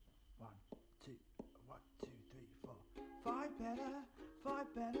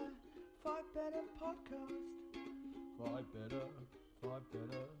Five Better podcast. Five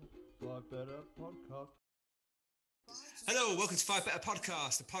Better podcast. Hello, welcome to Five Better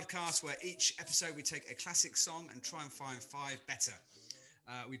Podcast, the podcast where each episode we take a classic song and try and find five better.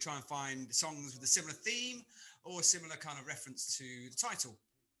 We try and find songs with a similar theme or a similar kind of reference to the title.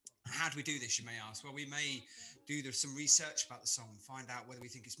 How do we do this, you may ask? Well, we may do some research about the song, find out whether we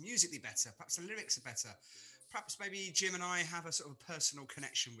think it's musically better, perhaps the lyrics are better, perhaps maybe Jim and I have a sort of personal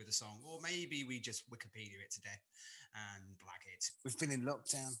connection with the song, or maybe we just Wikipedia it to death and blag it. We've been in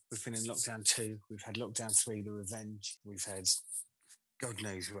lockdown. We've been in lockdown 2. We've had lockdown 3, The Revenge. We've had God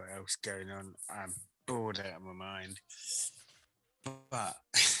knows what else going on. I'm bored out of my mind. But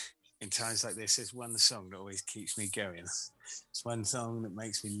in times like this, there's one song that always keeps me going. It's one song that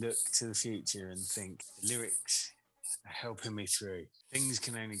makes me look to the future and think the lyrics are helping me through. Things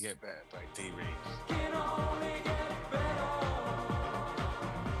Can Only Get Better by D. Ream.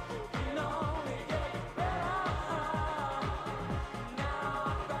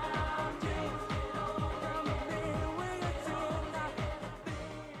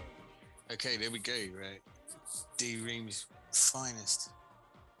 Okay, there we go, right? D. Ream's finest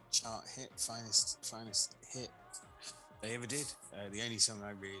chart hit, finest hit they ever did. The only song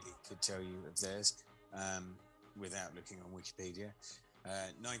I really could tell you of theirs, without looking on Wikipedia,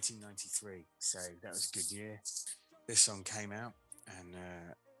 1993. So that was a good year. This song came out, and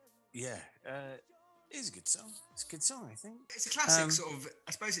it's a good song. It's a good song, I think. It's a classic sort of,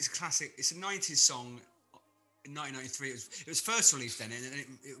 I suppose it's a classic. It's a 90s song in 1993. It was first released then, and then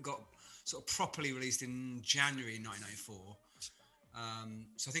it got sort of properly released in January 1994.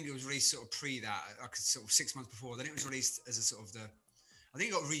 So I think it was released sort of pre that, like sort of 6 months before. Then it was released as a sort of I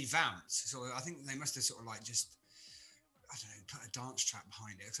think it got revamped. So I think they must have sort of like just, I don't know, put a dance track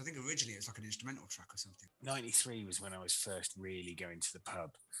behind it. Because I think originally it was like an instrumental track or something. 93 was when I was first really going to the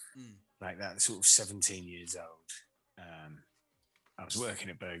pub, like that, sort of 17 years old. I was working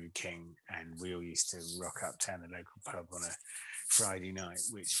at Burger King, and we all used to rock uptown the local pub on a Friday night,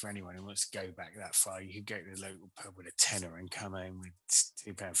 which for anyone who wants to go back that far, you could go to the local pub with a tenner and come home with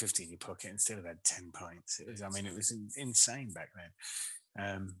 £2.50 in your pocket and still have had 10 pints. It was insane back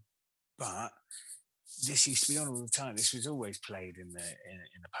then. But this used to be on all the time. This was always played in the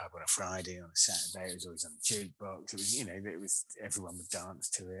pub on a Friday, on a Saturday. It was always on the jukebox. It was, it was, everyone would dance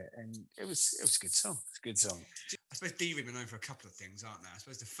to it, and it was a good song. It's a good song. I suppose D. Ream are known for a couple of things, aren't they? I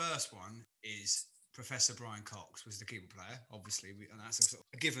suppose the first one is Professor Brian Cox was the keyboard player, obviously, and that's a sort of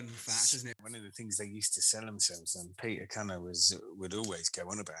a given fact, isn't it? One of the things they used to sell themselves on, Peter Cunner would always go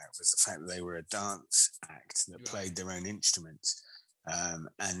on about, was the fact that they were a dance act that played their own instruments,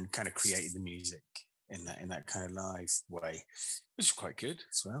 and kind of created the music in that kind of live way, which was quite good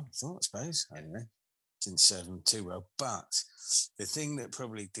as well. I suppose. I don't know. Didn't serve them too well. But the thing that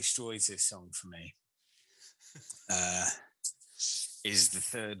probably destroys this song for me is the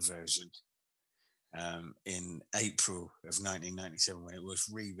third version. In April of 1997, when it was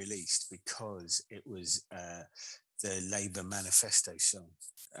re-released, because it was the Labour manifesto song.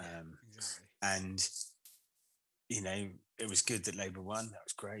 Exactly. And, it was good that Labour won. That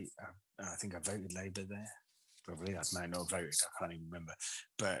was great. I think I voted Labour there. Probably. I might not have voted. I can't even remember.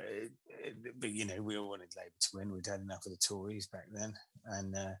 But we all wanted Labour to win. We'd had enough of the Tories back then.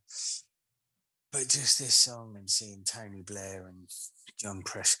 And but just this song, and seeing Tony Blair and John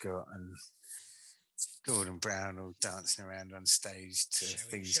Prescott and Gordon Brown all dancing around on stage to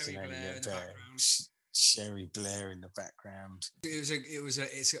Things Can Only Get Better. Sherry Blair in the background. It's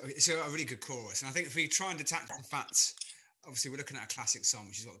a really good chorus, and I think if we try and detach the facts, obviously we're looking at a classic song,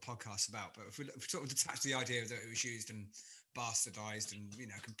 which is what the podcast's about. But if we sort of detach the idea that it was used and bastardized and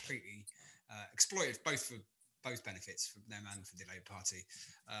completely exploited, both for both benefits for them and for the Labour Party.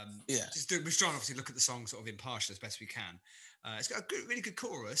 We're trying to obviously look at the song sort of impartial as best we can. It's got a really good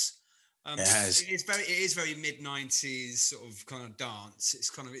chorus. It has. It is very mid-90s sort of kind of dance. It's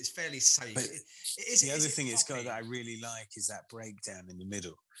fairly safe. But the other thing it's got that I really like is that breakdown in the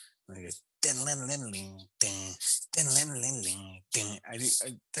middle. When it goes,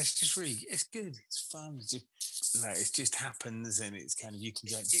 that's just really, it's good. It's fun. It just happens, and it's kind of, you can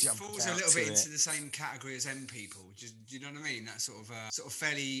just jump out. It falls a little bit into the same category as M People. Do you know what I mean? That sort of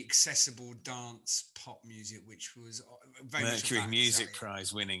fairly accessible dance pop music, which was very Mercury Music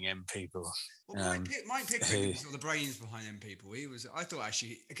Prize winning M People. Well, Mike Pickering was the brains behind M People. I thought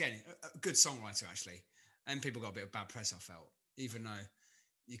actually, again, a good songwriter actually. M People got a bit of bad press, I felt, even though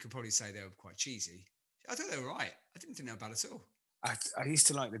you could probably say they were quite cheesy. I thought they were right. I didn't think they were bad at all. I used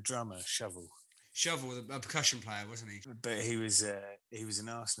to like the drummer, Shovel. Shovel, a percussion player, wasn't he? But he was an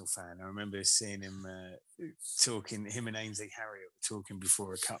Arsenal fan. I remember seeing him talking. Him and Ainsley Harriott were talking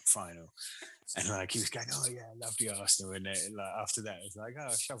before a cup final, and like he was going, "Oh yeah, I love the Arsenal." And like after that, it's like,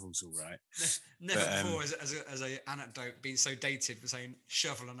 "Oh, Shovel's all right." Never before, as a anecdote, been so dated for saying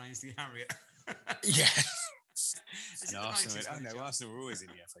Shovel and Ainsley Harriott. Yeah. Is And it the Arsenal, 90s, no, Arsenal were always in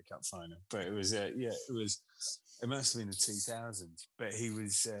the FA Cup final, but it was, it must have been the 2000s. But he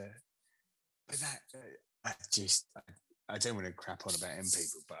was, but that, I don't want to crap on about M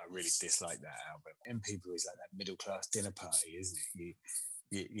People, but I really dislike that album. M People is like that middle class dinner party, isn't it?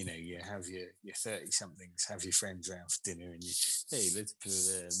 You have your 30 somethings, have your friends round for dinner, and hey, let's put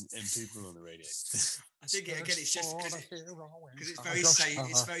M People on the radio. I think again, it's just because it's very safe.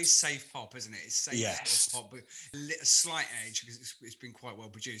 It's very safe pop, isn't it? It's safe sort of pop, but a slight edge because it's been quite well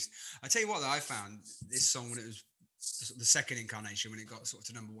produced. I tell you what, though, I found this song when it was the second incarnation, when it got sort of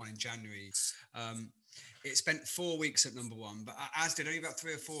to number one in January. It spent 4 weeks at number one, but as did only about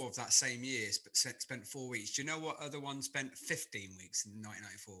 3 or 4 of that same year. But spent 4 weeks. Do you know what other one spent 15 weeks in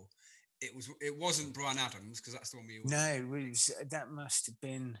 1994? It wasn't Bryan Adams, because that's the one we all. No, it was, that must have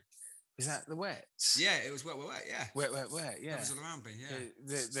been. Was that the Wets? Yeah, it was Wet, yeah. Wet, yeah. That was all around me, yeah.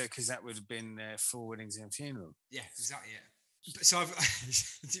 Because that would have been 4 weddings and a funeral. Yeah, exactly, yeah. But so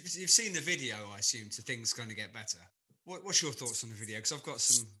you've seen the video, I assume, to Things Going to Get Better. What's your thoughts on the video? Because I've got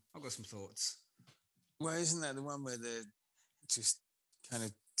some thoughts. Well, isn't that the one where they're just kind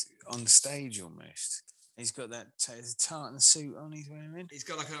of on the stage almost? He's got that tartan suit on he's wearing. He's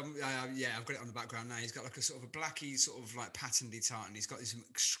got like I've got it on the background now. He's got like a sort of a blacky, sort of like patterned tartan. He's got these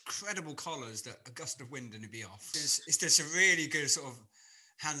incredible collars that a gust of wind and it'd be off. It's just a really good sort of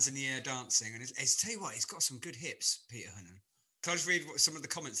hands in the air dancing. And it's tell you what, he's got some good hips, Peter Hunnan. Can I just read some of the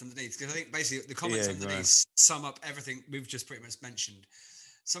comments underneath? Because I think basically the comments underneath sum up everything we've just pretty much mentioned.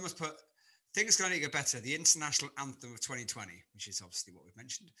 Someone's put, Things Going to Get Better, the international anthem of 2020, which is obviously what we've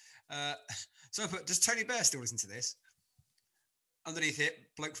mentioned. Someone put, does Tony Bear still listen to this? Underneath it,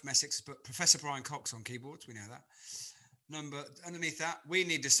 bloke from Essex, but Professor Brian Cox on keyboards, we know that. Underneath that, we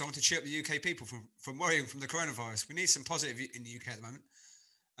need this song to cheer up the UK people from worrying from the coronavirus. We need some positive in the UK at the moment.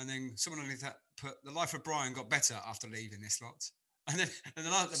 And then someone underneath that put, the life of Brian got better after leaving this lot. And then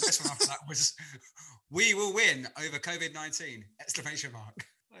the best one after that was, we will win over COVID-19, exclamation mark.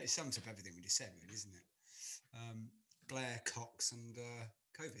 Well, it sums up everything we just said, really, isn't it? Blair, Cox, and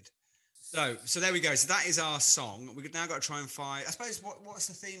COVID. So there we go. So that is our song. We've now got to try and find. I suppose what's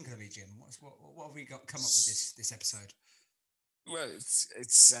the theme going to be, Jim? What have we got come up with this episode? Well, it's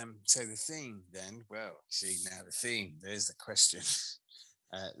so the theme then. Well, see now the theme. There's the question.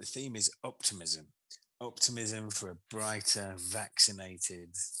 The theme is optimism. Optimism for a brighter, vaccinated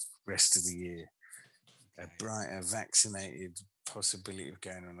rest of the year. Okay. A brighter, vaccinated possibility of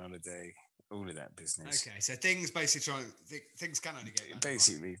going on holiday, all of that business. Okay, so things basically things can only get better.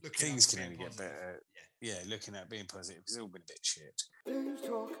 Basically, things can only get better. Yeah, looking at being positive. It's all been a bit shit. Booze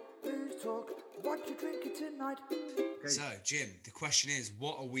talk, what you drinking tonight? Okay. So, Jim, the question is,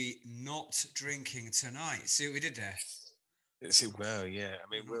 what are we not drinking tonight? See what we did there? Well, yeah. I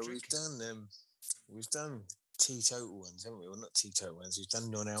mean, we've done teetotal ones, haven't we? Well, not teetotal ones. We've done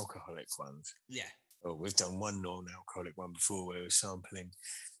non-alcoholic ones. Yeah. Oh, we've done one non-alcoholic one before where we were sampling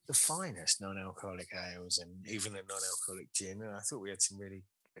the finest non-alcoholic ales and even a non-alcoholic gin. And I thought we had some really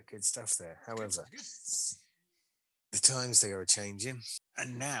good stuff there. However, the times they are changing.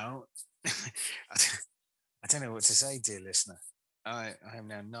 And now, I don't know what to say, dear listener. I am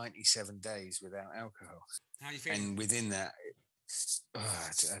now 97 days without alcohol. How are you feeling? And within that,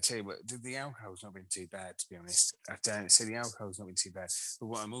 I tell you what, the alcohol's not been too bad, to be honest. So the alcohol's not been too bad. But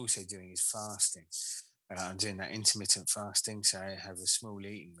what I'm also doing is fasting. I'm doing that intermittent fasting, so I have a small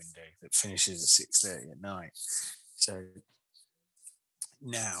eating window that finishes at 6:30 at night. So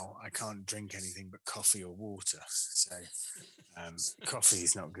now I can't drink anything but coffee or water. So coffee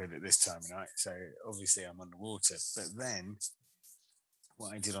is not good at this time of night. So obviously I'm on the water. But then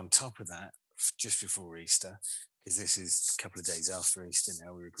what I did on top of that, just before Easter, because this is a couple of days after Easter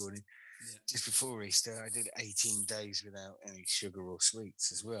now we're recording, just before Easter, I did 18 days without any sugar or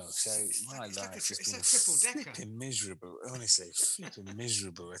sweets as well. So my life has been flipping miserable, honestly, flipping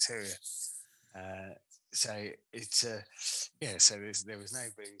miserable, I tell you. So it's, so there was no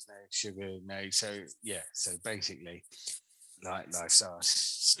booze, no sugar, so basically, life's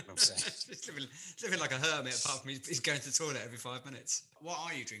arse. I'm saying. living like a hermit, apart from he's going to the toilet every 5 minutes. What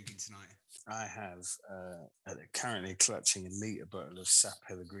are you drinking tonight? I have currently clutching a litre bottle of Sa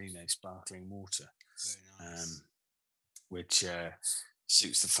Pellegrino sparkling water. Very nice. Which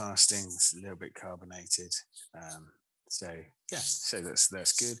suits the fasting. It's a little bit carbonated. So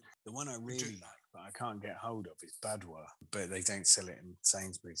that's good. The one I really like, but I can't get hold of is Badwa, but they don't sell it in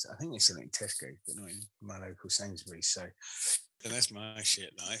Sainsbury's. I think they sell it in Tesco, but not in my local Sainsbury's. So that's my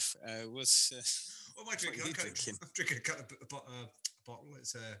shit life. What am I drinking? I'm drinking a bottle.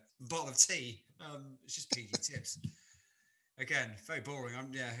 It's a bottle of tea. It's just PG Tips. Again, very boring.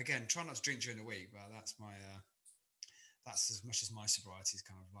 Again, try not to drink during the week, but that's my that's as much as my sobriety is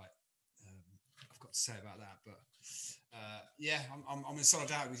kind of like I've got to say about that. But I'm in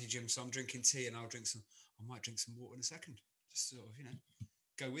solidarity with you, Jim. So I'm drinking tea, and I might drink some water in a second. Just sort of,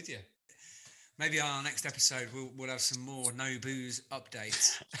 go with you. Maybe on our next episode we'll have some more no booze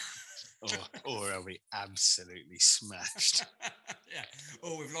updates. or I'll be absolutely smashed. Yeah.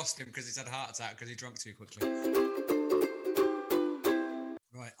 Or we've lost him because he's had a heart attack because he drank too quickly.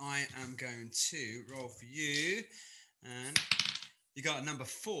 Right, I am going to roll for you, and you got a number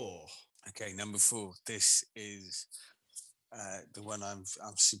 4. Okay, number 4. This is the one I'm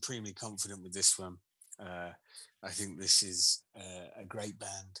supremely confident with. This one, I think this is a great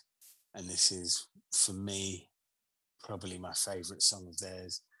band, and this is for me probably my favourite song of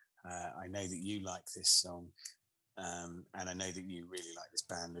theirs. I know that you like this song. And I know that you really like this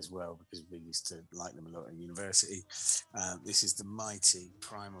band as well because we used to like them a lot at university. This is the mighty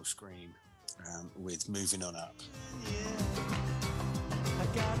Primal Scream with Moving On Up. I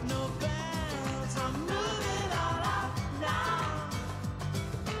got no plans, I'm moving on up now.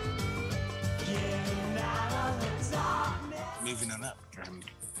 Getting out of the darkness. Moving On Up,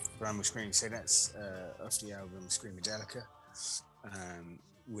 Primal Scream. So that's off the album Screamadelica,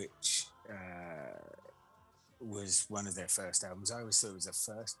 which was one of their first albums. I always thought it was their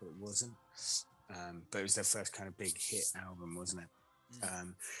first, but it wasn't. But it was their first kind of big hit album, wasn't it?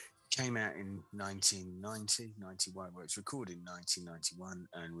 Came out in 1990, 91. Well, it was recorded in 1991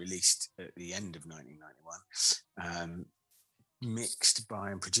 and released at the end of 1991. Mixed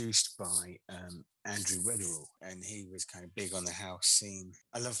by and produced by Andrew Weatherall, and he was kind of big on the house scene.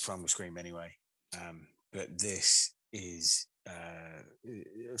 I love Primal Scream anyway, but this is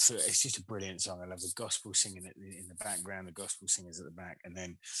it's just a brilliant song. I love the gospel singing in the background, the gospel singers at the back, and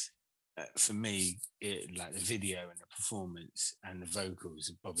then for me, like the video and the performance and the vocals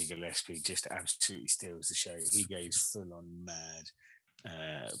of Bobby Gillespie just absolutely steals the show. He goes full on mad.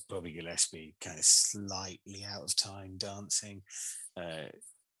 Bobby Gillespie kind of slightly out of time dancing,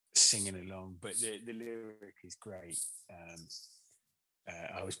 singing along, but the lyric is great.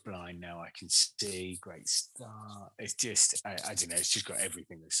 I was blind, now I can see. Great start. It's just, I don't know, it's just got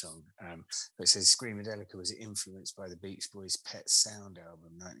everything, this song. But it says Screamadelica was influenced by the Beach Boys' Pet Sound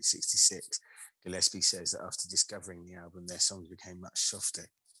album, 1966. Gillespie says that after discovering the album, their songs became much softer.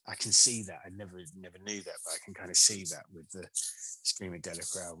 I can see that. I never knew that, but I can kind of see that with the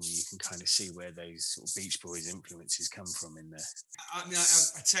Screamadelica album. You can kind of see where those sort of Beach Boys influences come from in there. I mean,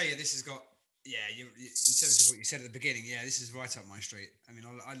 I tell you, this has got, you in terms of what you said at the beginning, this is right up my street. I mean,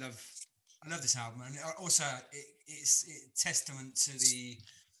 I love this album, and also it's testament to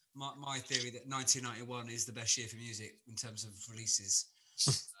my theory that 1991 is the best year for music in terms of releases,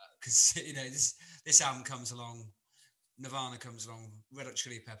 because this album comes along, Nirvana comes along, Red Hot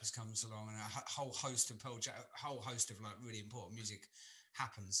Chili Peppers comes along, and a whole host of like really important music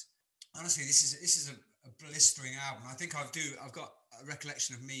happens. Honestly, this is a blistering album. I think I've got a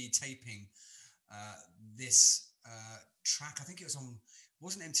recollection of me taping this track. I think it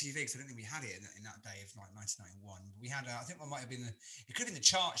wasn't MTV, because I don't think we had it in that day of like 1991. We had I think it might have been it could have been the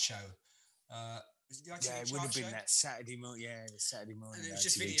chart show. Was it the ITV it would have been show? That Saturday morning. Yeah, the Saturday morning. And it was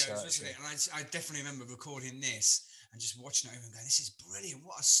just videos, wasn't it? And I definitely remember recording this and just watching it over and going, "This is brilliant!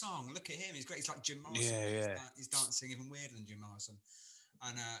 What a song! Look at him. He's great. He's like Jim Morrison. Yeah. He's dancing even weirder than Jim Morrison."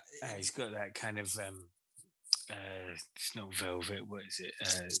 And he's got that kind of it's not velvet. What is it?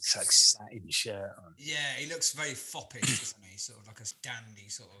 It's like satin shirt on. Yeah, he looks very foppish, doesn't he? Sort of like a dandy,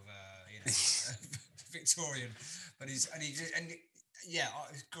 sort of Victorian. But it's a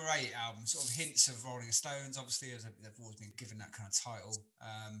great album. Sort of hints of Rolling Stones, obviously, as they've always been given that kind of title.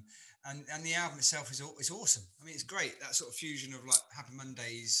 And the album itself is awesome. I mean, it's great, that sort of fusion of like Happy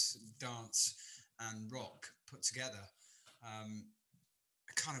Mondays, dance, and rock put together.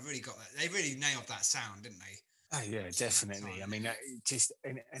 Kind of really got that. They really nailed that sound, didn't they? Oh yeah, definitely. I mean, just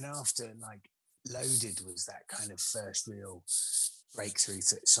and after like Loaded was that kind of first real breakthrough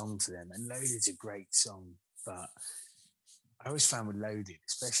song for them, and Loaded's a great song, but I always found with Loaded,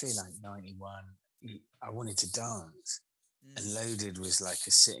 especially like 91, I wanted to dance. And Loaded was like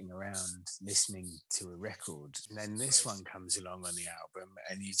a sitting around listening to a record. And then this one comes along on the album,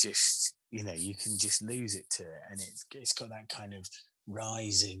 and you just, you can just lose it to it. And it's got that kind of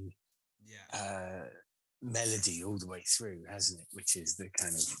rising melody all the way through, hasn't it? Which is the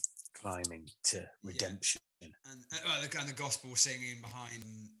kind of climbing to redemption. And the gospel singing behind,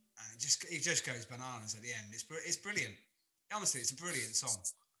 and it just goes bananas at the end. It's brilliant. Honestly, it's a brilliant song.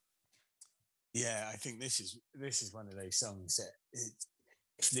 Yeah, I think this is one of those songs that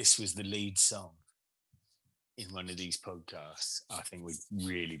if this was the lead song in one of these podcasts, I think we'd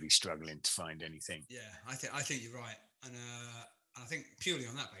really be struggling to find anything. Yeah, I think you're right, and I think purely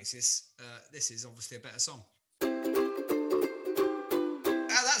on that basis, this is obviously a better song.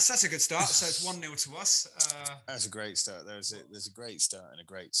 That's a good start. So it's 1-0 to us. That's a great start. There's a great start and a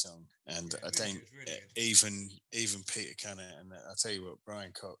great song, and I think really even Peter Cunnett, and I'll tell you what,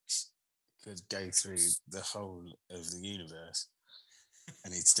 Brian Cox could go through the whole of the universe,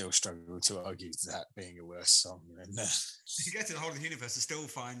 and he'd still struggle to argue that being a worse song than You get to the whole of the universe and still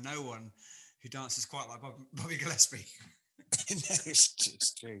find no one who dances quite like Bobby Gillespie. No,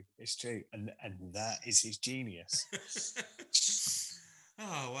 it's true. It's true, and that is his genius.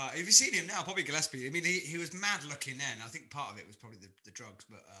 Oh wow! Have you seen him now, Bobby Gillespie? I mean, he was mad looking then. I think part of it was probably the drugs,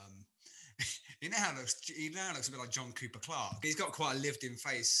 but he now looks a bit like John Cooper Clarke. He's got quite a lived-in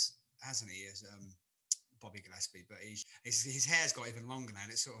face, hasn't he? As Bobby Gillespie, but his hair's got even longer now.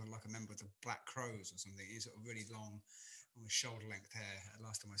 And it's sort of like a member of the Black Crows or something. He's sort of really long, almost shoulder-length hair.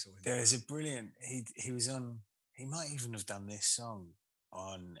 Last time I saw him, there's a brilliant. He was on. He might even have done this song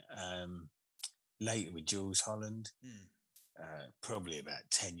on later with Jules Holland. Probably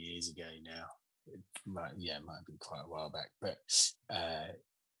about 10 years ago now. It might have been quite a while back, but I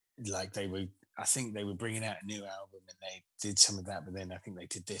think they were bringing out a new album and they did some of that, but then I think they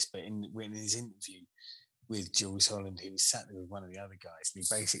did this. But in his interview with Jules Holland, he was sat there with one of the other guys, and he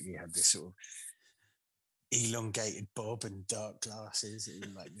basically had this sort of elongated bob and dark glasses,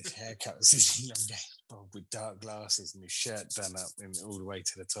 and like this haircut was this elongated bob with dark glasses and his shirt done up and all the way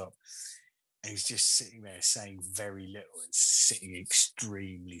to the top. And he's just sitting there saying very little and sitting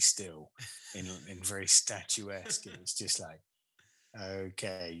extremely still in very statuesque. And it's just like,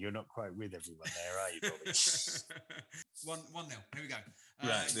 okay, you're not quite with everyone there, are you, Bobby? 1-0. Here we go.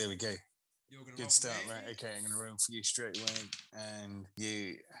 Right, there we go. Good start, right? Okay, I'm going to roll for you straight away. And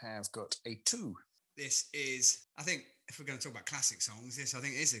you have got a 2. This is, I think, if we're going to talk about classic songs, this I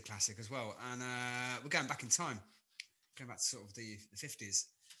think is a classic as well. And we're going back in time, going back to sort of the 50s.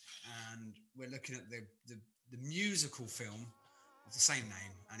 And we're looking at the musical film of the same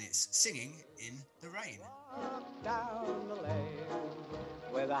name, and it's Singing in the Rain. Walk down the lane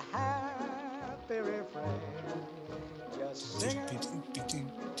with a happy refrain, just singing in the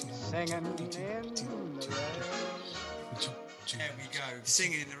rain. There we go,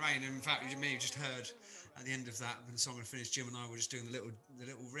 Singing in the Rain. And in fact, you may have just heard at the end of that, when the song had finished, Jim and I were just doing the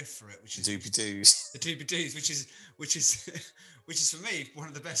little riff for it, which is Doopy Doos. The Doopy Doos, which is for me one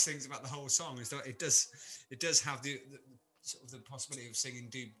of the best things about the whole song, is that it does have the sort of the possibility of singing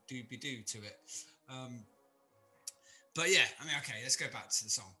Doopy Doo to it. But yeah, I mean, okay, let's go back to the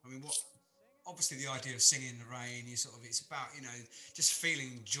song. I mean, obviously the idea of singing in the rain, it's about, just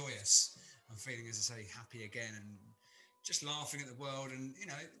feeling joyous and feeling, as I say, happy again, and just laughing at the world. And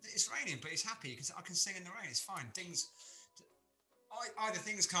it's raining, but it's happy because I can sing in the rain. It's fine. Either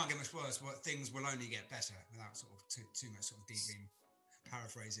things can't get much worse, but things will only get better, without sort of too much sort of deeply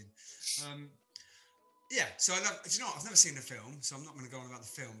paraphrasing. So I love. I've never seen the film, so I'm not going to go on about the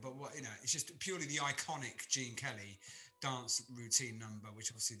film. But it's just purely the iconic Gene Kelly dance routine number,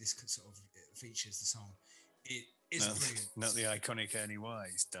 which obviously this sort of features the song. It is brilliant. Not the iconic Ernie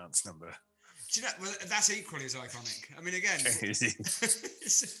Wise dance number. Do you know? Well, that's equally as iconic. I mean, again, it's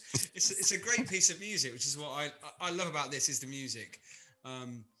a great piece of music, which is what I love about this, is the music,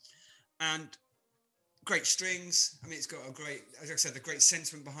 and great strings. I mean, it's got a great, as I said, the great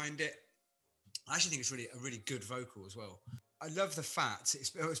sentiment behind it. I actually think it's really a really good vocal as well. I love the fact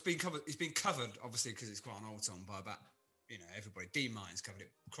it's been covered. It's been covered, obviously, because it's quite an old song, by about everybody. Dean Martin's covered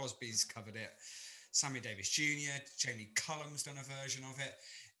it. Crosby's covered it. Sammy Davis Jr., Jamie Cullum's done a version of it.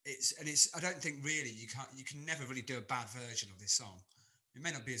 I don't think really you can never really do a bad version of this song. It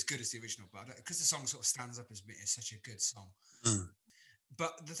may not be as good as the original, but because the song sort of stands up as such a good song. Mm.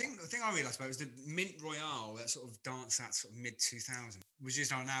 But the thing I realised about it was the Mint Royale, that sort of dance, that sort of mid 2000s, was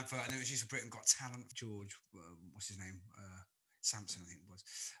used on an advert, and it was used for Britain Got Talent. George, what's his name? Sampson, I think it was.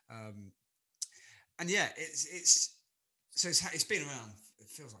 And yeah, it's been around. It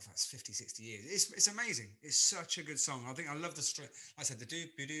feels like that's 50, 60 years. It's amazing. It's such a good song. I think I love the string. Like I said, the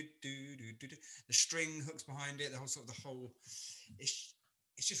the string hooks behind it. The whole. It's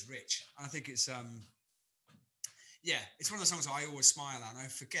just rich. I think it's it's one of the songs that I always smile at, and I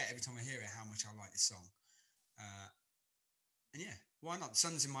forget every time I hear it how much I like this song. And yeah, why not? The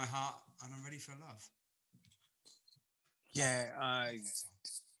sun's in my heart, and I'm ready for love. Yeah,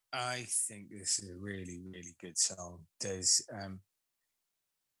 I think this is a really, really good song. There's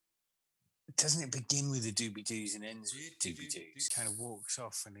doesn't it begin with the doobie doos and ends with doobie doos? Kind of walks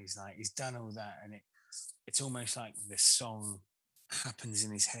off and he's done all that, and it's almost like the song happens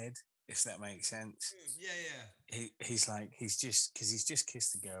in his head, if that makes sense. Yeah. He's just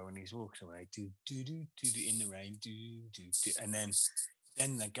kissed the girl and he's walking away, do do do do do in the rain, do do do, and then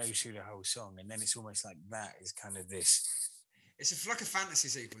they go through the whole song, and then it's almost like that is kind of this. It's like a fantasy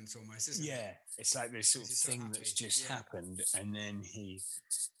sequence almost, isn't it? Yeah, it's like this sort of thing that's just happened, and then he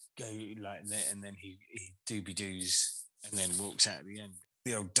go like that, and then he doobie doos, and then walks out at the end.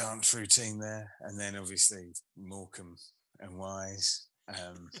 The old dance routine there, and then obviously Morecambe and Wise.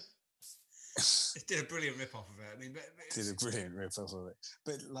 It did a brilliant rip off of it. I mean, did a brilliant rip off of it.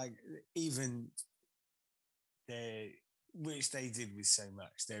 But like even which they did with so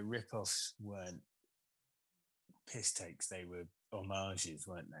much, their rip offs weren't piss takes; they were homages,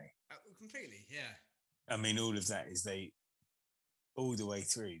 weren't they? Completely, yeah. I mean, all of that is all the way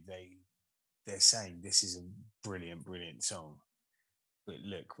through. They're saying this is a brilliant, brilliant song, but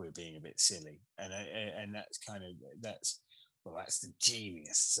look, we're being a bit silly, and that's kind of that's the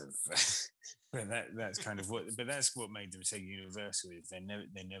genius of. But that's kind of but that's what made them so universal. Is they're never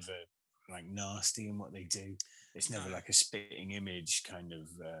like nasty in what they do. It's never like a spitting image kind of.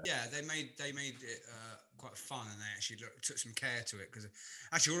 Yeah, they made it quite fun, and they actually took some care to it, because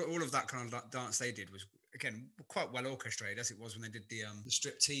actually all of that kind of dance they did was again quite well orchestrated, as it was when they did the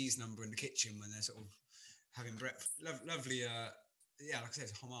striptease number in the kitchen when they're sort of having breakfast. Lovely, yeah, like I said,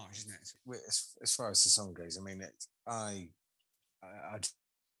 it's a homage, isn't it? As far as the song goes, I mean, I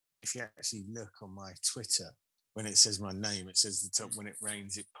if you actually look on my Twitter, when it says my name, it says the top. When it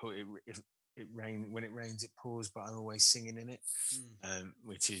rains, when it rains, it pours. But I'm always singing in it,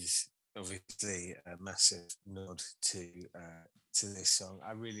 which is obviously a massive nod to this song.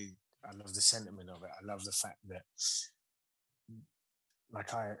 I love the sentiment of it. I love the fact that,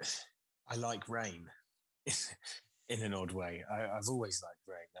 like, I like rain in an odd way. I've always liked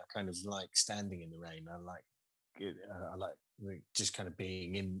rain. I kind of like standing in the rain. I like just kind of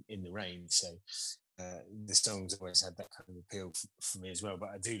being in the rain. So the song's always had that kind of appeal for me as well. But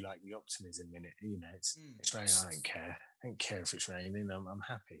I do like the optimism in it. You know, it's raining. I don't care. I don't care if it's raining. I'm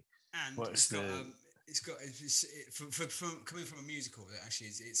happy. And from coming from a musical, that actually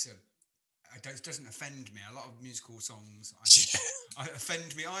it doesn't offend me. A lot of musical songs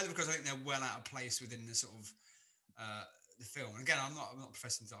offend me either because I think they're well out of place within the sort of the film. And again, I'm not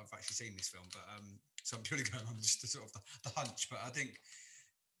professing that I've actually seen this film, but so I'm purely going on just the sort of the hunch. But I think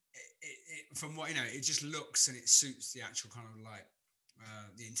it from what it just looks and it suits the actual kind of like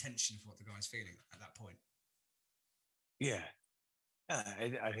the intention of what the guy's feeling at that point. Yeah,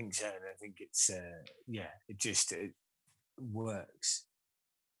 I think so. And I think it's it works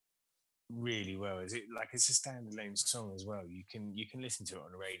really well. Is it like it's a standalone song as well? You can listen to it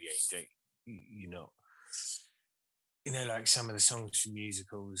on the radio. You're not, like some of the songs from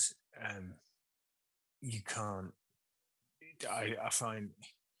musicals. You can't. I find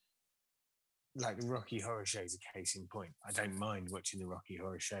like the Rocky Horror Show is a case in point. I don't mind watching the Rocky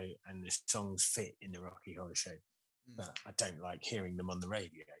Horror Show, and the songs fit in the Rocky Horror Show, but I don't like hearing them on the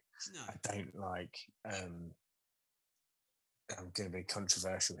radio. No. I don't like. I'm going to be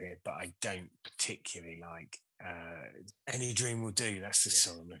controversial here, but I don't particularly like Any Dream Will Do. That's the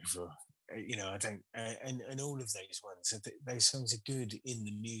song I'm looking for. I don't, and all of those ones. Those songs are good in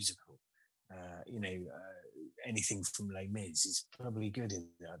the musical. Anything from Les Mis is probably good in.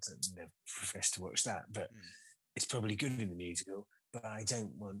 I don't never profess to watch that, but it's probably good in the musical. But I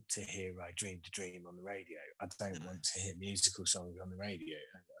don't want to hear "I Dreamed a Dream" on the radio. I don't want to hear musical songs on the radio.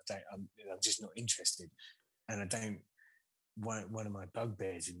 I'm just not interested, and I don't. One of my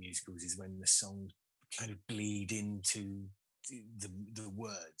bugbears in musicals is when the songs kind of bleed into the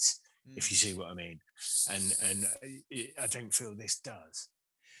words. If you see what I mean, and I don't feel this does.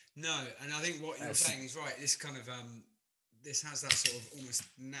 No, and I think what you're saying is right. This kind of this has that sort of almost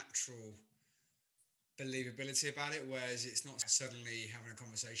natural believability about it, whereas it's not suddenly having a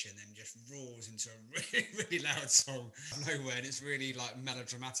conversation and then just roars into a really, really loud song out of nowhere, and it's really like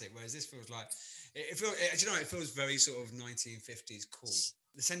melodramatic. Whereas this feels like it feels very sort of 1950s cool.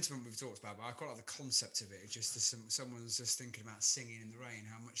 The sentiment we've talked about, but I quite like the concept of it. It's just someone's just thinking about singing in the rain,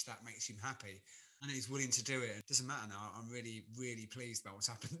 how much that makes him happy. And he's willing to do it. It doesn't matter now. I'm really, really pleased about what's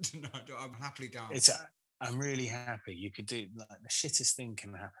happened tonight. I'm happily dance. I'm really happy. You could do like the shittest thing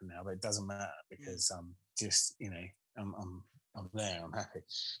can happen now, but it doesn't matter because I'm just, I'm there. I'm happy.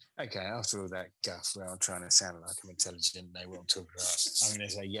 Okay, after all that guff, where I'm trying to sound like I'm intelligent, know what I'm talking about. I'm going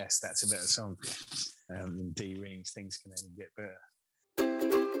to say yes, that's a better song. D rings, things can only get better.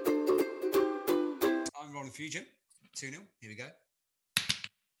 I'm rolling for you, Jim. 2-0. Here we go.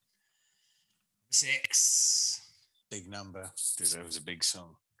 6. Big number. It was a big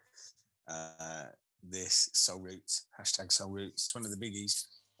song. This Soul Roots, #Soul Roots. It's one of the biggies.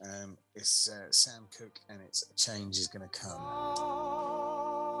 It's Sam Cooke, and it's A Change Is Gonna Come.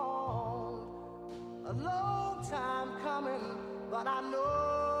 A long time coming, but I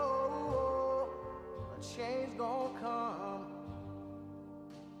know a change gonna come.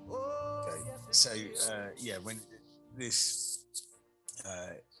 Oh, Okay. yes, So when this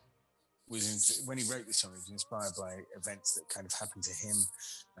when he wrote this song, it was inspired by events that kind of happened to him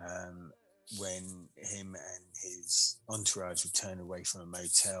when him and his entourage would turn away from a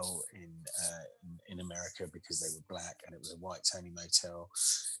motel in America because they were black, and it was a whites-only motel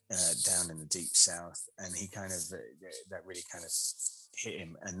down in the deep south, and he kind of that really kind of hit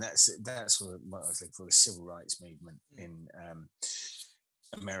him, and that's what I was looking for, the civil rights movement in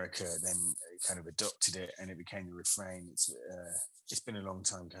America. Then kind of adopted it, and it became the refrain. It's been a long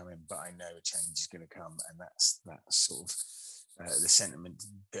time coming, but I know a change is going to come, and that's sort of the sentiment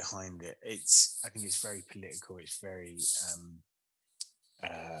behind it. I think it's very political. It's very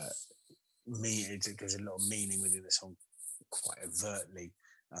there's a lot of meaning within the song, quite overtly.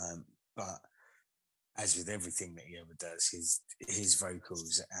 But as with everything that he ever does, his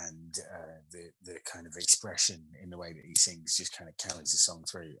vocals and the kind of expression in the way that he sings just kind of carries the song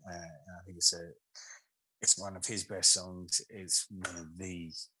through. And I think it's one of his best songs. It's one of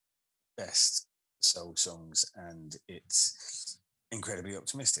the best soul songs, and it's incredibly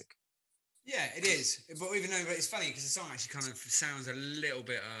optimistic. Yeah, it is. But even though it's funny because the song actually kind of sounds a little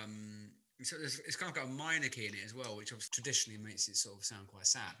bit. It's kind of got a minor key in it as well, which obviously traditionally makes it sort of sound quite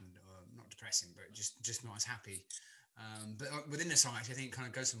sad and not depressing, but just not as happy. But within the song, actually, I think it kind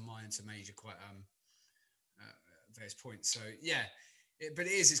of goes from minor to major quite various points. So yeah, but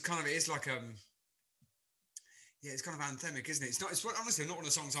it is. It's kind of. It is like yeah, it's kind of anthemic, isn't it? It's not. It's honestly not one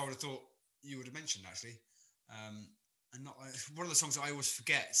of the songs I would have thought you would have mentioned actually, and not one of the songs that I always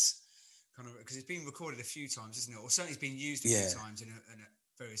forget, kind of because it's been recorded a few times, isn't it? Or certainly it's been used a few times in a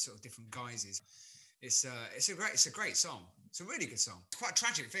various sort of different guises. It's a great song. It's a really good song. It's quite a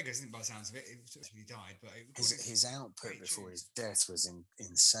tragic figure, isn't it? By the sounds of it, he died, but his output before his death was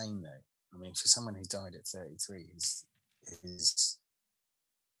insane, though. I mean, for someone who died at 33, his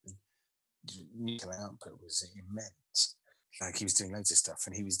musical output was immense. Like, he was doing loads of stuff,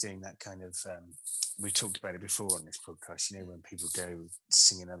 and he was doing that kind of. We've talked about it before on this podcast. You know, when people go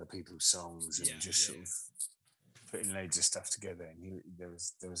singing other people's songs and sort of putting loads of stuff together, and there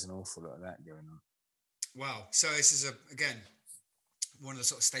was an awful lot of that going on. Wow. So this is again one of the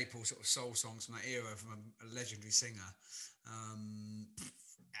sort of staple sort of soul songs from that era from a legendary singer. And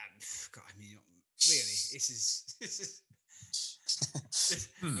God, I mean, really, this is.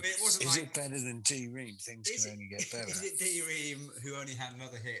 I mean, it wasn't. Is like, it better than D Ream? Things can only get better. Is it D Ream, who only had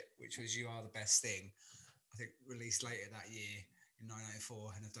another hit, which was "You Are the Best Thing"? I think released later that year in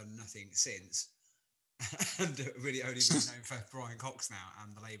 1994, and have done nothing since. And really only been known for Brian Cox now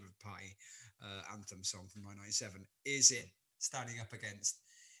and the Labour Party anthem song from 1997. Is it standing up against?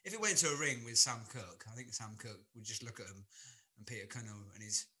 If it went to a ring with Sam Cooke, I think Sam Cooke would just look at him, and Peter Cunningham and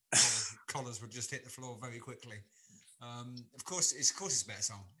his collars would just hit the floor very quickly. Of course, it's a better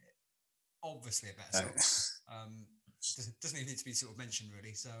song. Obviously, a better song. Doesn't even need to be sort of mentioned,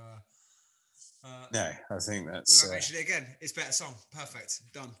 really. So, no, I think that's. We'll mention it again. It's a better song. Perfect.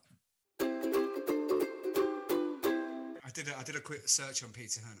 Done. I did a quick search on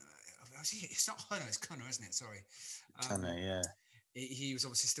Peter Hunter. It's not Hunter, it's Cunner, isn't it? Sorry. Cunner, yeah. He was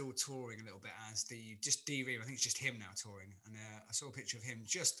obviously still touring a little bit as just D-Ream. I think it's just him now touring. And I saw a picture of him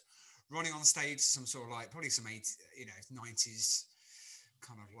just running on stage to some sort of like, probably some 90s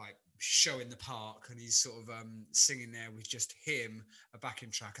kind of like show in the park. And he's sort of singing there with just him, a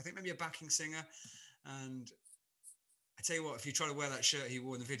backing track. I think maybe a backing singer. And I tell you what, if you try to wear that shirt he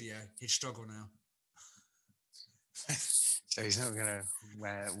wore in the video, he'd struggle now. So he's not going to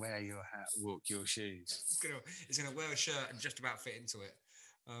wear your hat, walk your shoes. He's going to wear a shirt and just about fit into it.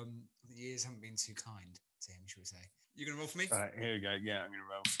 The years haven't been too kind to him, shall we say. You going to roll for me? All right, here we go. Yeah, I'm going to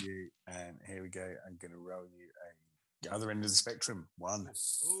roll for you. And here we go. I'm going to roll you the other end of the spectrum. 1.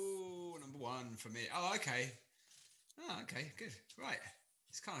 Oh, number 1 for me. Oh, okay. Okay, good. Right.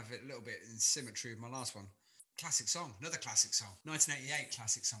 It's kind of a little bit in symmetry with my last one. Classic song, another classic song. 1988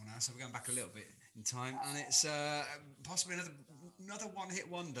 classic song now, so we're going back a little bit in time. And it's possibly another one-hit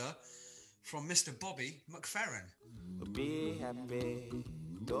wonder from Mr. Bobby McFerrin. Be happy,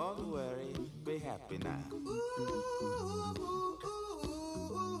 don't worry, be happy now.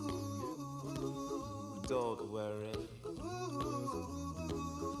 Don't worry,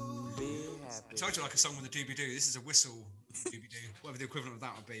 be happy. I told you like a song with a doobie-doo. This is a whistle doobie-doo, whatever the equivalent of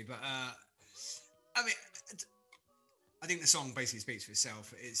that would be. But I mean, I think the song basically speaks for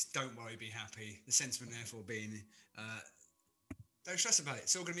itself. It's "Don't worry, be happy." The sentiment, therefore, being don't stress about it.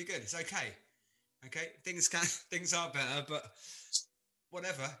 It's all going to be good. It's okay. Okay, things are better, but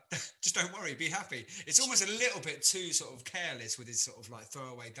whatever. Just don't worry, be happy. It's almost a little bit too sort of careless with his sort of like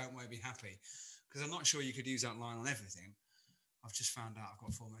throwaway. Don't worry, be happy, because I'm not sure you could use that line on everything. I've just found out I've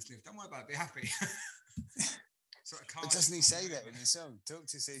got 4 months to live. Don't worry about it, be happy. But doesn't he say that in the song?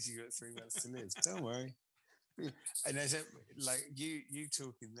 Doctor says you got 3 months to live. Don't worry. And there's like you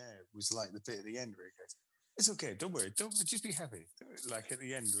talking there was like the bit at the end where he goes, "It's okay, don't worry, just be happy." Like at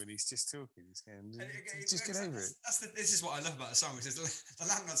the end when he's just talking, he's going, "Just get over it." This is what I love about the song. It says, "The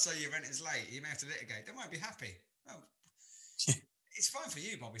landlord say your rent is late. You may have to litigate. Don't worry, be happy." Well, it's fine for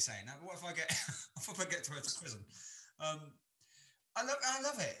you, Bobby, saying that. But what if I get to prison? I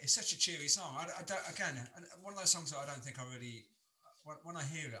love it. It's such a cheery song. One of those songs that I don't think I really. When I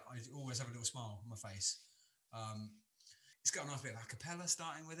hear it, I always have a little smile on my face. It's got a nice bit of a cappella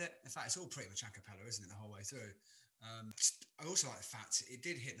starting with it. In fact, it's all pretty much a cappella, isn't it, the whole way through? I also like the fact it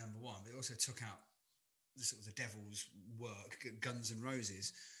did hit number 1, but it also took out the sort of the devil's work, Guns N'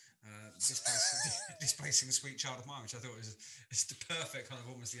 Roses, displacing a Sweet Child of Mine, which I thought was the perfect kind of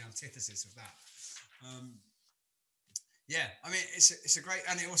almost the antithesis of that. Yeah, I mean, it's a great,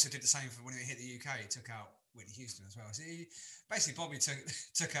 and it also did the same for when it hit the UK. It took out Whitney Houston as well. So basically, Bobby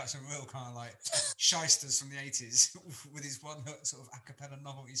took out some real kind of like shysters from the 80s with his one sort of a cappella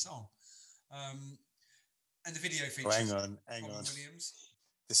novelty song. And the video features. Hang on. Williams.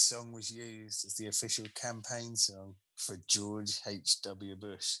 The song was used as the official campaign song for George H.W.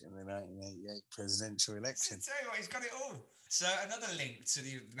 Bush in the 1988 presidential election. I tell you what, he's got it all. So another link to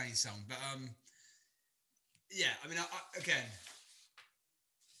the main song, but yeah, I mean, again,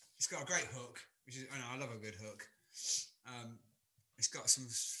 it's got a great hook, which is I love a good hook. It's got some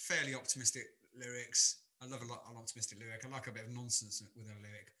fairly optimistic lyrics. I love an optimistic lyric. I like a bit of nonsense with a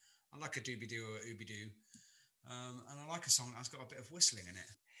lyric. I like a doobie-doo or a ooby-doo. And I like a song that's got a bit of whistling in it.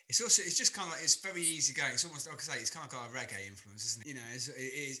 It's just kind of like, it's very easy going. It's almost, like I say, it's kind of got a reggae influence, isn't it? You know,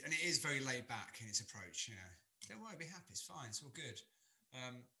 it is very laid back in its approach. You know, don't worry, be happy. It's fine. It's all good.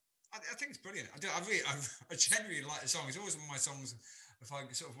 I think it's brilliant. I genuinely like the song. It's always one of my songs. If I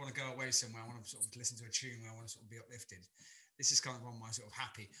sort of want to go away somewhere, I want to sort of listen to a tune where I want to sort of be uplifted. This is kind of one of my sort of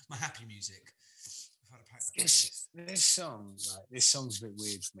my happy music. This song's a bit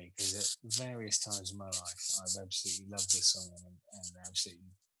weird for me because at various times in my life, I've absolutely loved this song and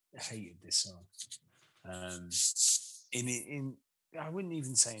absolutely hated this song. I wouldn't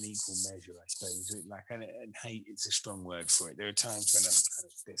even say an equal measure, I suppose. And hate is a strong word for it. There are times when I've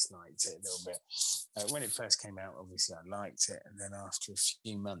kind of disliked it a little bit. When it first came out, obviously I liked it, and then after a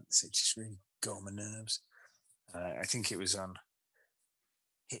few months, it just really got on my nerves. I think it was on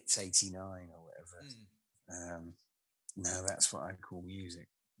Hits 89 or whatever. No, that's what I call music.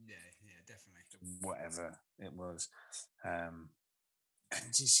 Yeah, definitely. Whatever it was. And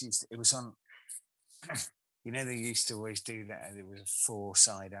it was on... You know, they used to always do that, and it was a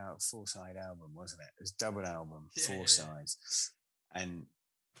four-side album, wasn't it? It was double album, four sides. And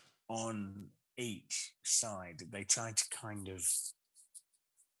on each side, they tried to kind of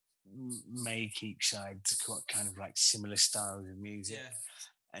make each side to kind of like similar styles of music. Yeah.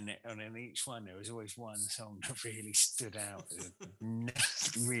 And in each one, there was always one song that really stood out,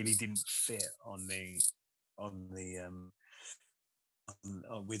 really didn't fit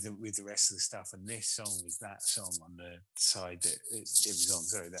with the rest of the stuff, and this song was that song on the side that it was on.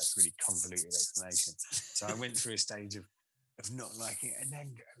 Sorry, that's really convoluted explanation. So I went through a stage of not liking it, and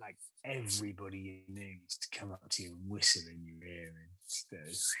then like everybody you knew used to come up to you and whistle in your ear and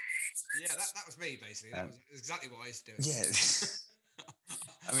yeah, that was me basically. That was exactly what I used to do. Yeah.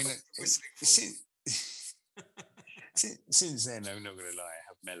 I mean, since then, I'm not going to lie, I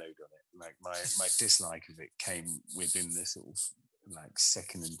have mellowed on it. Like my dislike of it came within the sort of like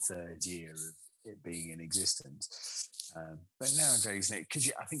second and third year of it being in existence. But nowadays,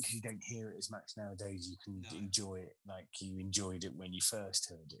 because I think you don't hear it as much nowadays, you can enjoy it like you enjoyed it when you first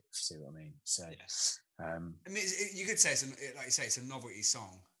heard it. See what I mean? So, I mean, you could say like you say, it's a novelty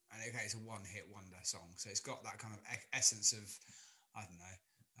song, and okay, it's a one-hit wonder song. So it's got that kind of essence of, I don't know,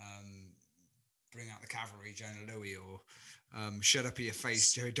 Bring Out the Cavalry, Jonah Louie, or Shut Up in Your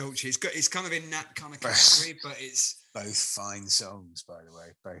Face, Joe Dolce. It's kind of in that kind of category, but it's both fine songs, by the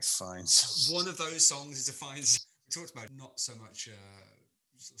way. Both fine songs. One of those songs is a fine song. We talked about not so much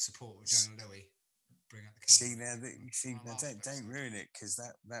support with Jonah Louie, bring out the See camera. now, don't ruin it, because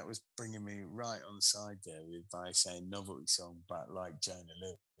that was bringing me right on side there by saying novelty song, but like Jonah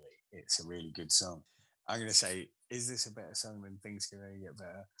Louie, it's a really good song. I'm going to say, is this a better song than Things Can Only Get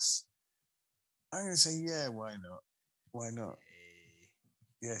Better? I'm going to say, yeah, why not? Why not?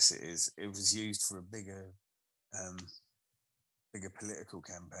 Yes, it is. It was used for a bigger political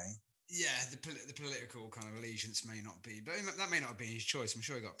campaign. Yeah, the political kind of allegiance may not be, but that may not be his choice. I'm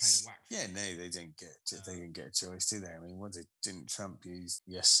sure he got paid a whack. Yeah, no, they didn't get a choice, do they? I mean, didn't Trump use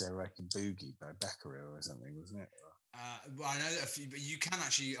 "Yes Sir, I Can Boogie" by Baccarat or something, wasn't it? Well, I know that but you can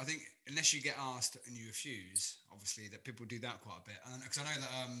actually, I think, unless you get asked and you refuse, obviously, that people do that quite a bit. Because I know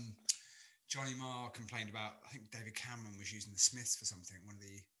that Johnny Marr complained about, I think David Cameron was using the Smiths for something, one of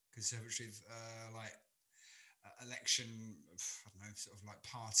the Conservative election, I don't know, sort of like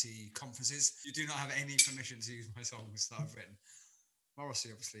party conferences. You do not have any permission to use my songs that I've written. Morrissey,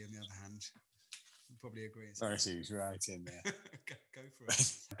 obviously, on the other hand, would probably agree. Morrissey's right in there. Go for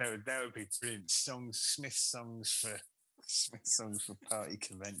it. that would be brilliant. Smith songs for party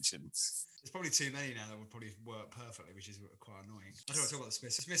conventions. There's probably too many now that would probably work perfectly, which is quite annoying. I don't want to talk about the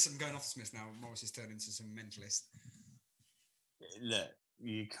Smiths. I'm going off the Smiths now. Morrissey's turned into some mentalist. Look,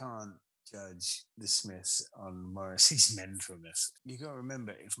 you can't judge the Smiths on Morrissey's mentalness. You got to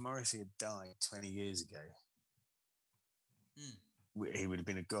remember, if Morrissey had died 20 years ago, he would have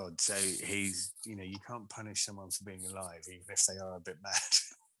been a god. So he's, you can't punish someone for being alive, even if they are a bit mad.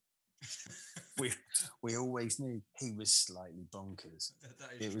 we always knew he was slightly bonkers.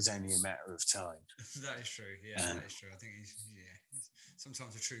 It was only a matter of time. That is true. Yeah, that is true. I think he's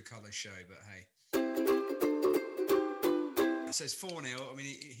sometimes a true colour show, but hey. So it's 4-0. I mean,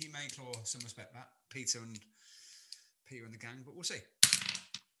 he may claw some respect back, Peter and the gang, but we'll see.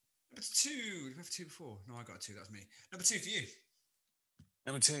 Number 2. Did we have 2 before? No, I got 2. That was me. Number 2 for you.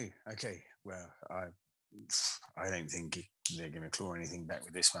 Number 2. Okay. Well, I don't think they're going to claw anything back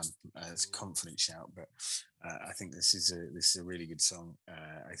with this one. It's a confident shout, but I think this is a really good song.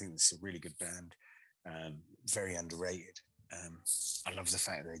 I think this is a really good band. Very underrated. I love the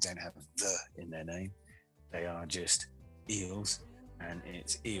fact that they don't have "the" in their name. They are just Eels, and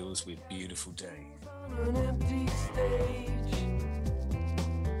it's Eels with "Beautiful Day." On an empty stage.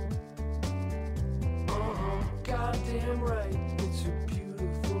 Goddamn right, it's a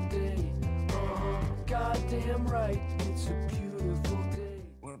beautiful day. Goddamn right, it's a beautiful day.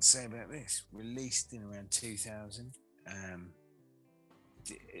 What to say about this? Released in around 2000.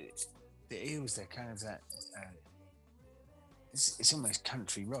 The Eels, they're kind of that. It's almost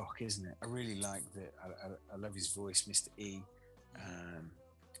country rock, isn't it? I really like that. I love his voice, Mr. E.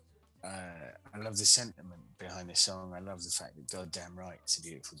 I love the sentiment behind the song. I love the fact that goddamn right, it's a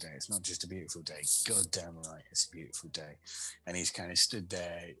beautiful day. It's not just a beautiful day. Goddamn right, it's a beautiful day. And he's kind of stood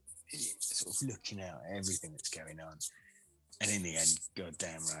there, sort of looking out at everything that's going on. And in the end,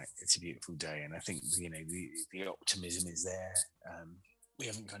 goddamn right, it's a beautiful day. And I think, the optimism is there. We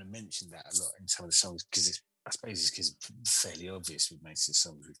haven't kind of mentioned that a lot in some of the songs, because I suppose it's because it's fairly obvious with most of the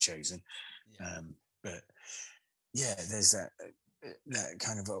songs we've chosen. Yeah. But yeah, there's that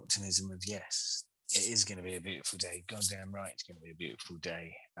kind of optimism of, yes, it is going to be a beautiful day. Goddamn right, it's going to be a beautiful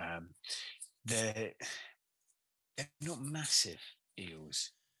day. They're not massive,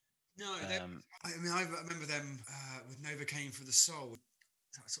 Eels. No, I remember them with Novocaine for the Soul,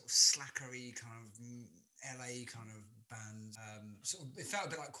 that sort of slackery kind of LA kind of band. Sort of, it felt a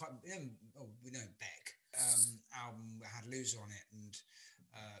bit like quite. We know Beck album had Loser on it, and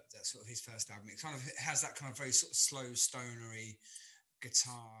that's sort of his first album. It kind of has that kind of very sort of slow stonery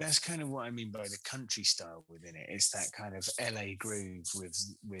guitar. That's kind of what I mean by the country style within it. It's that kind of LA groove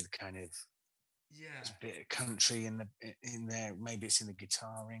with kind of a bit of country in there. Maybe it's in the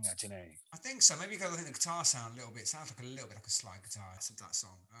guitaring. I don't know. I think so. Maybe you go look at the guitar sound a little bit. It sounds like a little bit like a slide guitar. That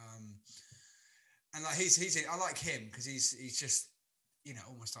song. And like he's I like him because he's just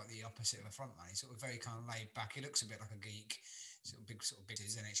almost like the opposite of a frontman. He's sort of very kind of laid back. He looks a bit like a geek. Sort of big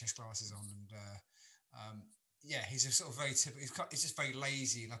his NHS glasses on, and he's just sort of very typical. He's just very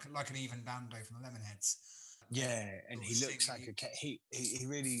lazy, like an Even Dando from the Lemonheads. Yeah, and he looks like a cat.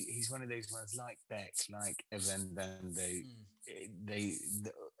 He's one of those ones like Beck, like Evan Dando. They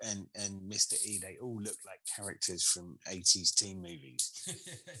and Mr. E. They all look like characters from 80s teen movies.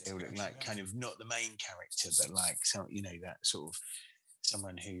 They all look like kind of not the main character, but like some, that sort of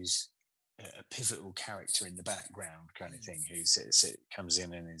someone who's a pivotal character in the background kind of thing, who comes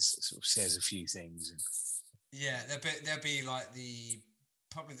in and sort of says a few things. And there'll be like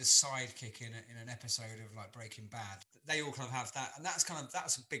probably the sidekick in an episode of like Breaking Bad. They all kind of have that, and that's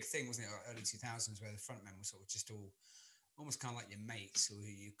a big thing, wasn't it? Like early 2000s, where the frontmen were sort of just almost kind of like your mates who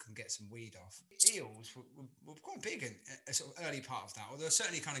you can get some weed off. Eels were quite big in a sort of early part of that, although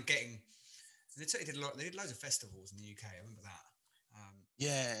certainly kind of getting. They certainly did a lot. They did loads of festivals in the UK. I remember that.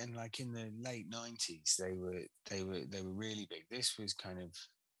 Yeah, and like in the late '90s, they were really big. This was kind of,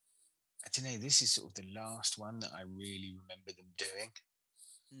 I don't know. This is sort of the last one that I really remember them doing.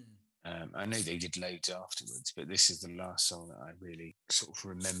 I know they did loads afterwards, but this is the last song that I really sort of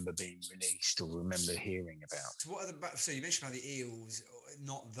remember being released or remember hearing about. So what other? So you mentioned about the Eels,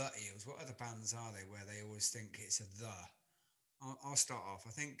 not the Eels. What other bands are they where they always think it's a the? I'll start off.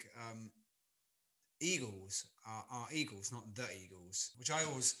 I think Eagles are Eagles, not the Eagles, which that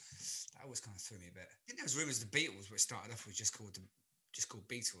always kind of threw me a bit. I think there was rumours the Beatles, where it started off with just called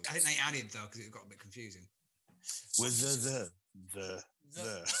Beatles. I think they added though because it got a bit confusing. With the. With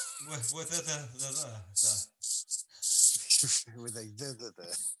With the.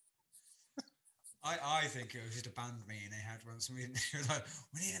 I think it was just a band meeting they had once. We were like,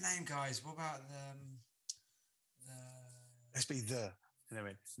 we need a name, guys. What about the? Let's be the. And they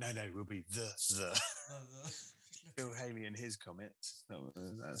went, no, we'll be the. Bill Haley and his Comets.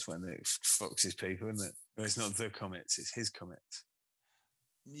 That's when it foxes people, isn't it? Well, it's not the Comets, it's his Comets.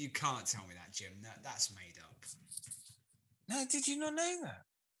 You can't tell me that, Jim. That's made up. No, did you not know that?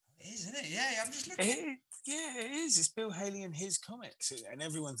 It is, isn't it? Yeah, I'm just looking. It is. It's Bill Haley and his Comets. And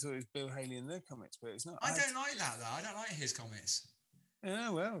everyone thought it was Bill Haley and their Comets, but it's not. I don't like that, though. I don't like his Comets.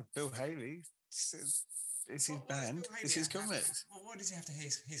 Oh, well, Bill Haley, it's his band. It's his Comets. What does he have to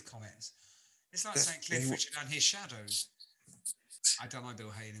his Comets? It's like saying Cliff Richard and his Shadows. I don't like Bill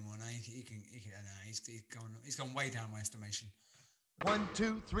Haley anymore. No, he's gone way down my estimation. 1,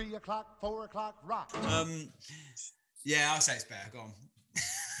 2, 3 o'clock, 4 o'clock, rock. Yeah, I'll say it's better. Go on.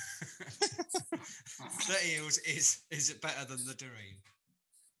 The Eels is better than the Dream.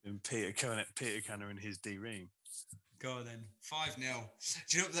 And Peter Cunner and his D-Ream. Go on then. 5-0.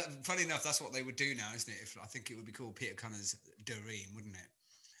 Do you know that? Funny enough, that's what they would do now, isn't it? I think it would be called Peter Cunner's Dream, wouldn't it?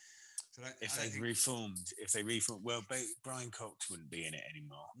 So if they reformed, well, Brian Cox wouldn't be in it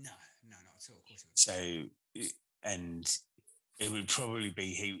anymore. No, not at all. Of course it would. So, and it would probably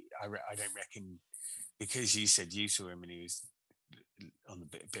be I don't reckon, because you said you saw him and he was on the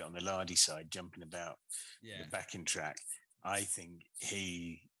bit on the lardy side, jumping about the backing track. I think if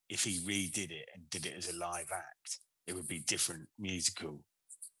he redid it and did it as a live act, it would be different musical.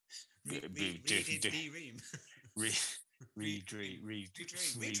 Redream.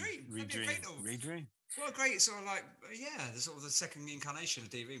 What a great sort of like, the sort of the second incarnation of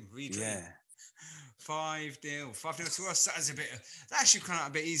D-Ream. Redream. Yeah. 5-0 to us. That's actually kind of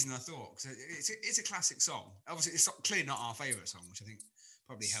a bit easier than I thought. Cause it's a classic song. Obviously, it's clearly not our favourite song, which I think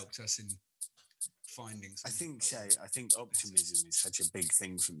probably helped us in finding. I think so. I think optimism is such a big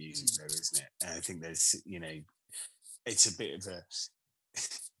thing for music, though, isn't it? And I think there's, it's a bit of a.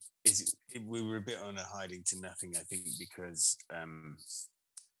 We were a bit on a hiding to nothing, I think, because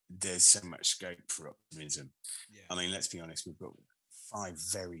there's so much scope for optimism. Yeah. I mean, let's be honest, we've got 5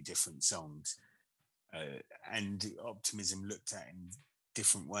 very different songs, and optimism looked at in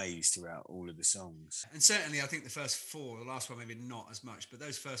different ways throughout all of the songs. And certainly, I think the first 4, the last one maybe not as much, but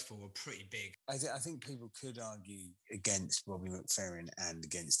those first 4 were pretty big. I think people could argue against Bobby McFerrin and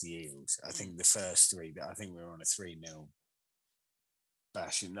against the Eels. I think the first 3, I think we were on a 3-0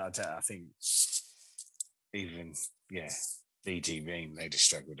 bash. And I think even, BG Ream, they just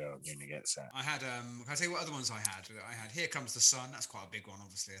struggled arguing against that. I had, can I tell you what other ones I had? I had Here Comes the Sun. That's quite a big one,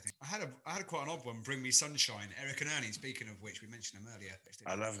 obviously, I think. I had quite an odd one, Bring Me Sunshine. Eric and Ernie, speaking of which, we mentioned them earlier.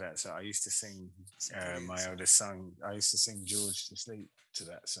 I love that. So I used to sing, my eldest son, I used to sing George to sleep to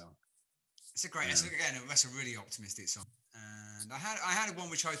that song. It's a great, that's a really optimistic song. And I had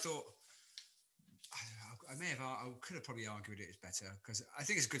one which I thought, I could have probably argued it is better, because I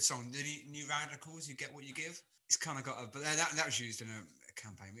think it's a good song. The New Radicals, You Get What You Give. It's kind of got but that was used in a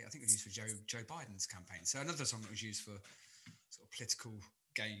campaign. I think it was used for Joe Biden's campaign. So another song that was used for sort of political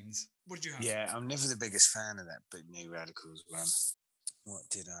gains. What did you have? Yeah, I'm never the biggest fan of that, but New Radicals one. What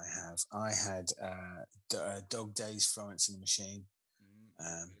did I have? I had Dog Days, Florence and the Machine,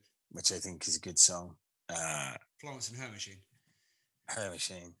 which I think is a good song. Florence and Her Machine. Her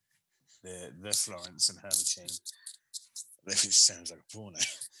Machine. The Florence and Her Machine. Which sounds like a porno.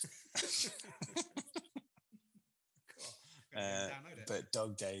 But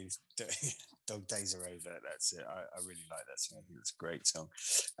Dog Days are over. That's it. I really like that song. I think it's a great song.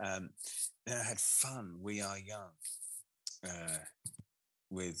 Then I had Fun, We Are Young,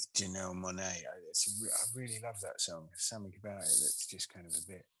 with Janelle Monáe. I really love that song. There's something about it that's just kind of a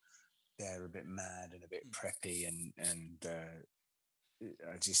bit mad and a bit preppy, and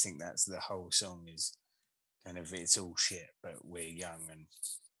I just think that's the whole song is kind of it's all shit, but we're young and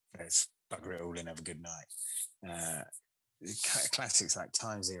let's bugger it all and have a good night. Classics like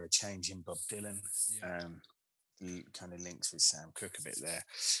Times They Are Changing, Bob Dylan. Yeah. Kind of links with Sam Cooke a bit there.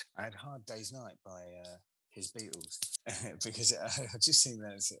 I had Hard Day's Night by his Beatles because I just think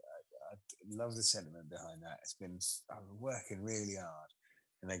that I love the sentiment behind that. I'm working really hard,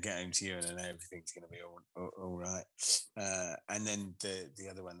 and then get home to you, and I know everything's going to be all right. And then the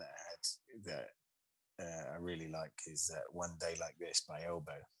other one that I had that I really like is One Day Like This by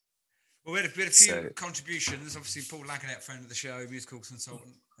Elbow. Well, we had a few contributions. Obviously, Paul Laganette, friend of the show, musical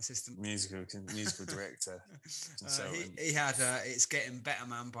consultant, assistant, musical director. He had "It's Getting Better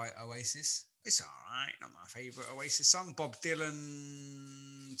Man" by Oasis. It's all right, not my favourite Oasis song. Bob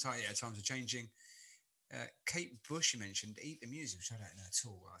Dylan, Times Are Changing. Kate Bush, you mentioned "Eat the Music," which I don't know at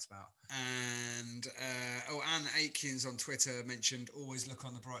all what that's about. And Anne Aikens on Twitter mentioned "Always Look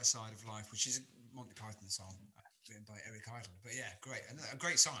on the Bright Side of Life," which is a Monty Python song. Written by Eric Idle, but yeah, great, and a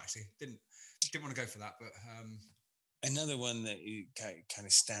great song actually. Didn't want to go for that, but another one that you kind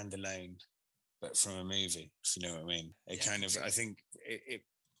of stand alone, but from a movie, if you know what I mean. I think it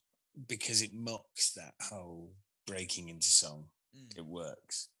because it mocks that whole breaking into song. It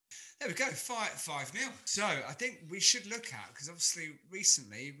works. There we go, 5-0. So I think we should look at, because obviously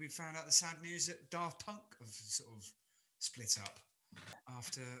recently we found out the sad news that Daft Punk have sort of split up.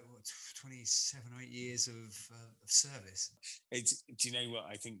 After 27 or 8 years of service. Do you know what?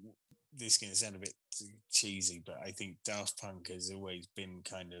 I think this is going to sound a bit cheesy, but I think Daft Punk has always been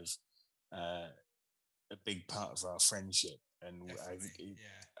kind of a big part of our friendship. And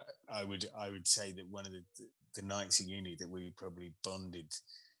I would say that one of the nights at uni that we probably bonded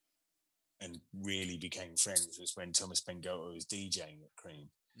and really became friends was when Thomas Bengota was DJing at Cream.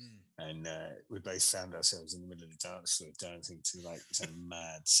 And we both found ourselves in the middle of the dance floor dancing to like some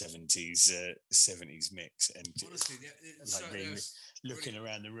mad 70s mix, and honestly, looking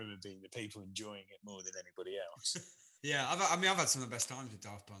around the room and being the people enjoying it more than anybody else. Yeah, I've had some of the best times with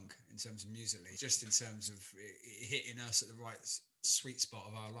Daft Punk in terms of musically, just in terms of it hitting us at the right sweet spot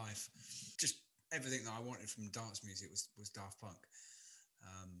of our life. Just everything that I wanted from dance music was Daft Punk.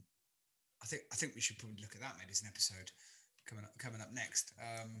 I think we should probably look at that maybe as an episode coming up next.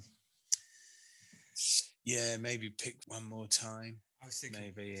 Yeah, maybe pick One More Time. I was thinking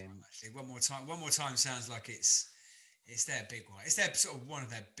maybe actually One More Time. One More Time sounds like it's their big one. It's their sort of one of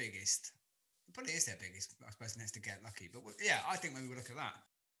their biggest. Probably is their biggest, I suppose, next to Get Lucky. But yeah, I think maybe we'll look at that.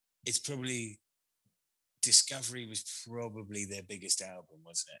 It's probably Discovery was probably their biggest album,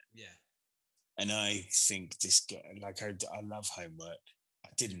 wasn't it? Yeah. And I think I love Homework. I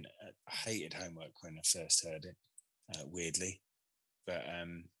hated Homework when I first heard it. Weirdly, but I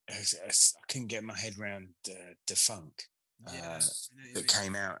couldn't get my head around the funk that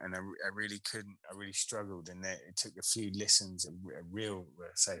came out, and I really couldn't. I really struggled, and it took a few listens,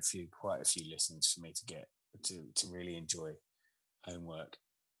 quite a few listens for me to get to really enjoy Homework.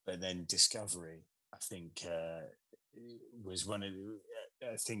 But then Discovery, I think, was one of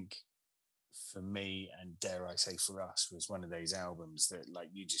I think for me, and dare I say for us, was one of those albums that, like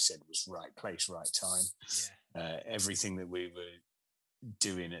you just said, was right place, right time. Yeah. Everything that we were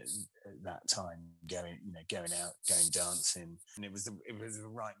doing at that time, going out, going dancing, and it was the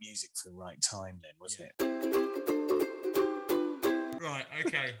right music for the right time then, wasn't it? Right,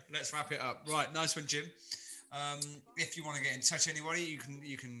 okay, let's wrap it up. Right, nice one, Jim. If you want to get in touch with anybody,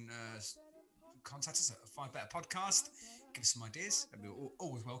 you can contact us at 5 Better Podcast. Give us some ideas, and we're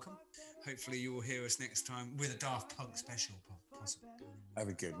always welcome. Hopefully you will hear us next time with a Daft Punk special, possible.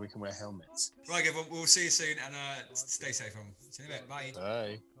 That'd be good. We can wear helmets. Right, everyone, we'll see you soon, and stay safe. See you in a bit. Bye.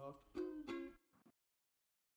 Bye.